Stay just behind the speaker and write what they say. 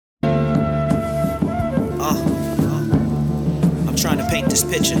paint this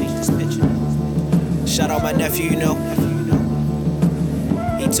picture. Shout out my nephew, you know.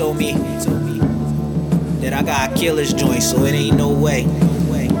 He told me that I gotta kill this joint, so it ain't no way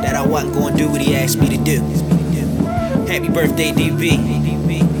that I wasn't gonna do what he asked me to do. Happy birthday, DB.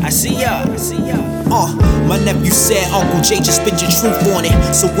 I see y'all. My nephew said Uncle J just spit your truth on it.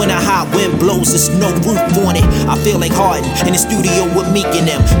 So when a hot wind blows, there's no roof on it. I feel like Harden in the studio with Meek and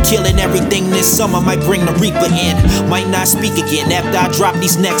them, killing everything this summer. Might bring the Reaper in. Might not speak again after I drop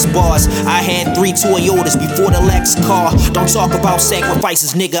these next bars. I had 3 Toyotas before the Lex car. Don't talk about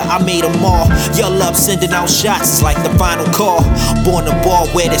sacrifices, nigga, I made them all. Your love sending out shots is like the final call. Born the ball,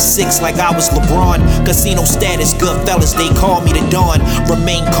 wear the 6 like I was LeBron. Casino status, good fellas, they call me the Dawn.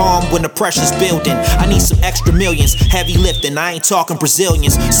 Remain calm when the pressure's building. I need some extra millions, heavy lifting, I ain't talking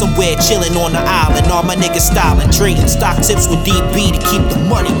Brazilians. Somewhere chilling on the island, all my niggas styling, trading stock tips with DB to keep the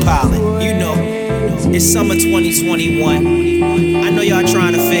money piling. You know, it's summer 2021. I know y'all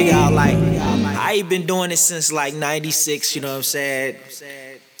trying to figure out, like, I ain't been doing it since like 96, you know what I'm saying?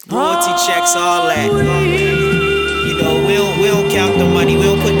 Royalty checks, all that. You know, we don't count the money, we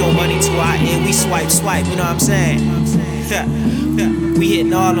don't put no money to our end, we swipe, you know what I'm saying? We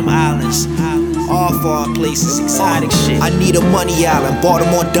hitting all them islands, all foreign places, exotic shit. I need a money island,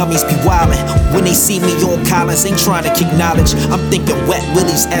 Baltimore dummies be wildin'. When they see me on Collins, ain't trying to kick knowledge. I'm thinking Wet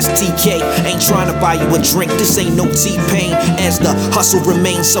Willie's STK, ain't trying to buy you a drink, this ain't no T-Pain. As the hustle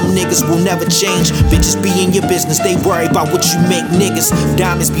remains, some niggas will never change. Bitches be in your business, they worry about what you make, niggas.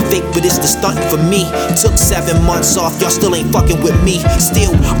 Diamonds be fake, but it's the stuntin' for me. Took 7 months off, y'all still ain't fucking with me.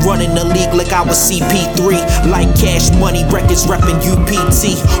 Still running the league like I was CP3. Like Cash Money Records reppin'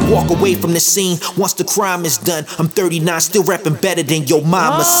 UPT. Walk away from the scene once the crime is done. I'm 39, still rapping better than your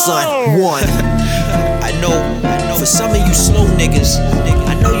mama's son. One. I know, for some of you slow niggas,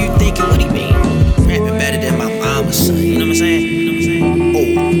 I know you thinking what he mean. Rapping better than my mama's son. You know what I'm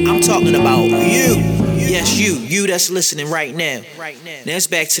saying? Oh, I'm talking about you. Yes, you that's listening right now. Now it's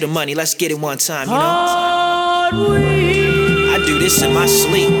back to the money. Let's get it one time, you know? I do this in my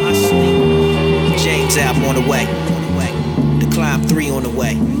sleep. James album on the way. The Climb 3 on the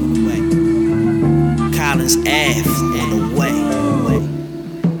way. Collins Ave on the way.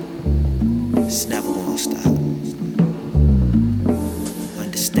 It's never gonna stop.